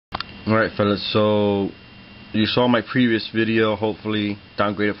Alright fellas, so you saw my previous video, hopefully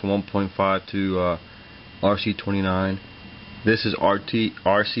downgraded from 1.5 to RC29. This is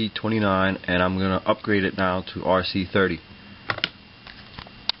RC29 and I'm going to upgrade it now to RC30.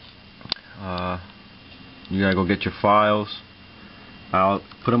 You gotta go get your files. I'll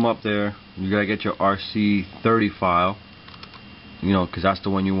put them up there. You gotta get your RC30 file, you know, because that's the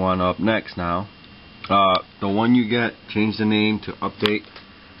one you want up next now. The one you get, change the name to update,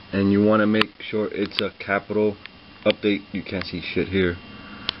 and you want to make sure it's a capital update. You can't see shit here,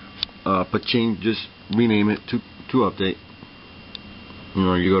 but just rename it to update. You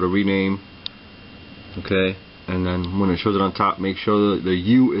know, you go to rename, okay, and then when it shows it on top, make sure the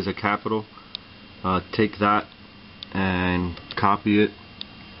U is a capital. Take that and copy it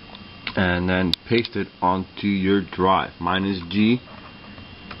and then paste it onto your drive. Mine is G.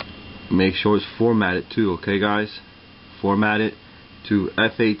 Make sure it's formatted too, okay guys? Format it to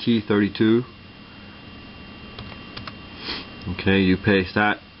FAT32. Okay, you paste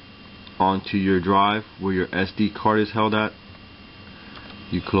that onto your drive where your SD card is held at.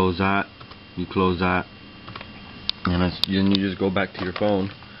 You close that, and then you just go back to your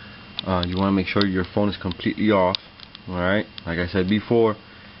phone. You want to make sure your phone is completely off. Alright, like I said before,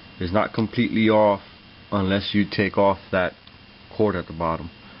 it's not completely off unless you take off that cord at the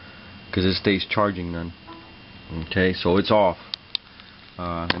bottom, because it stays charging then. Okay, so it's off.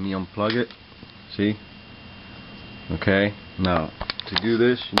 Let me unplug it. See? Okay, now to do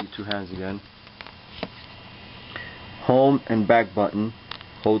this you need two hands again. Home and back button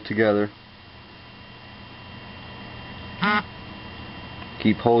hold together.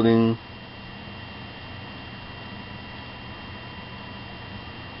 Keep holding.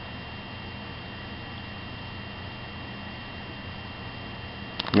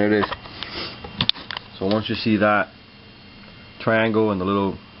 There it is. So once you see that triangle and the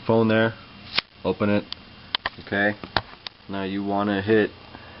little phone there, open it. Okay. Now you want to hit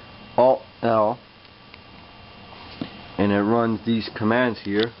Alt L, and it runs these commands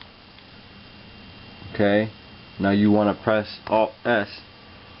here. Okay. Now you want to press Alt S,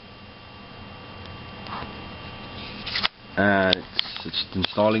 and it's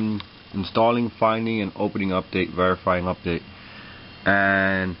installing, finding, and opening update, verifying update,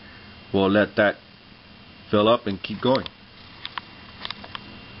 and we'll let that fill up and keep going.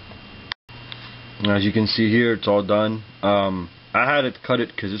 And as you can see here, it's all done. I had to cut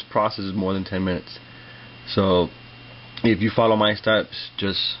it because this process is more than 10 minutes. So if you follow my steps,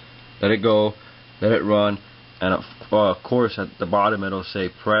 just let it go, let it run, and of course at the bottom it'll say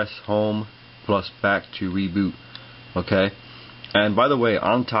press home plus back to reboot. Okay. And by the way,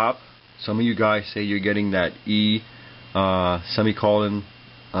 on top, some of you guys say you're getting that E semicolon,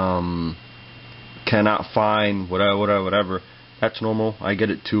 cannot find whatever. That's normal. I get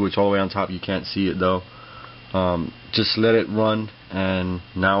it too. It's all the way on top. You can't see it though. Just let it run, and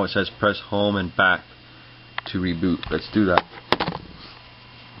now it says press home and back to reboot. Let's do that.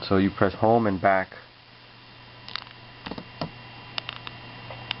 So you press home and back.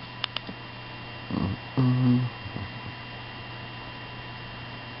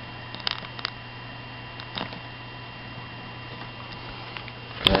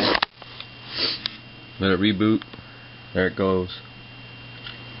 Okay. Let it reboot. There it goes.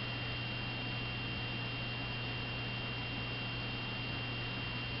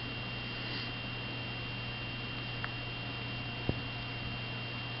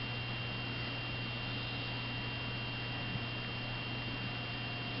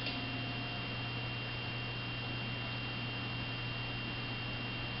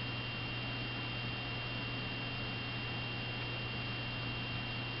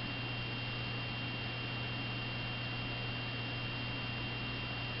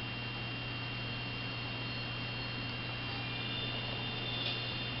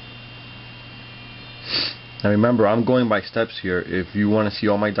 Now remember, I'm going by steps here. If you want to see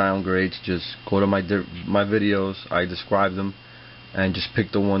all my downgrades, just go to my videos. I describe them, and just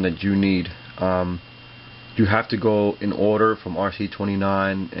pick the one that you need. You have to go in order from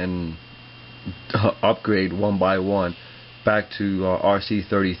RC29 and upgrade one by one back to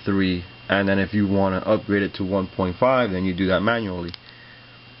RC33, and then if you want to upgrade it to 1.5, then you do that manually,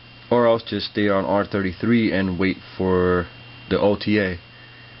 or else just stay on R33 and wait for the OTA.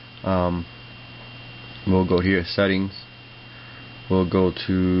 We'll go here, settings, we'll go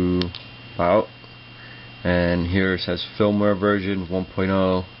to about, and here it says firmware version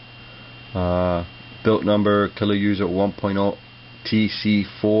 1.0, build number, killer user 1.0,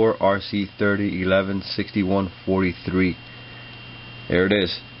 TC4 RC30 116143. There it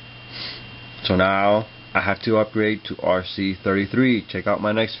is. So now I have to upgrade to RC33. Check out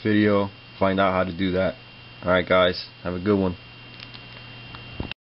my next video, find out how to do that. Alright guys, have a good one.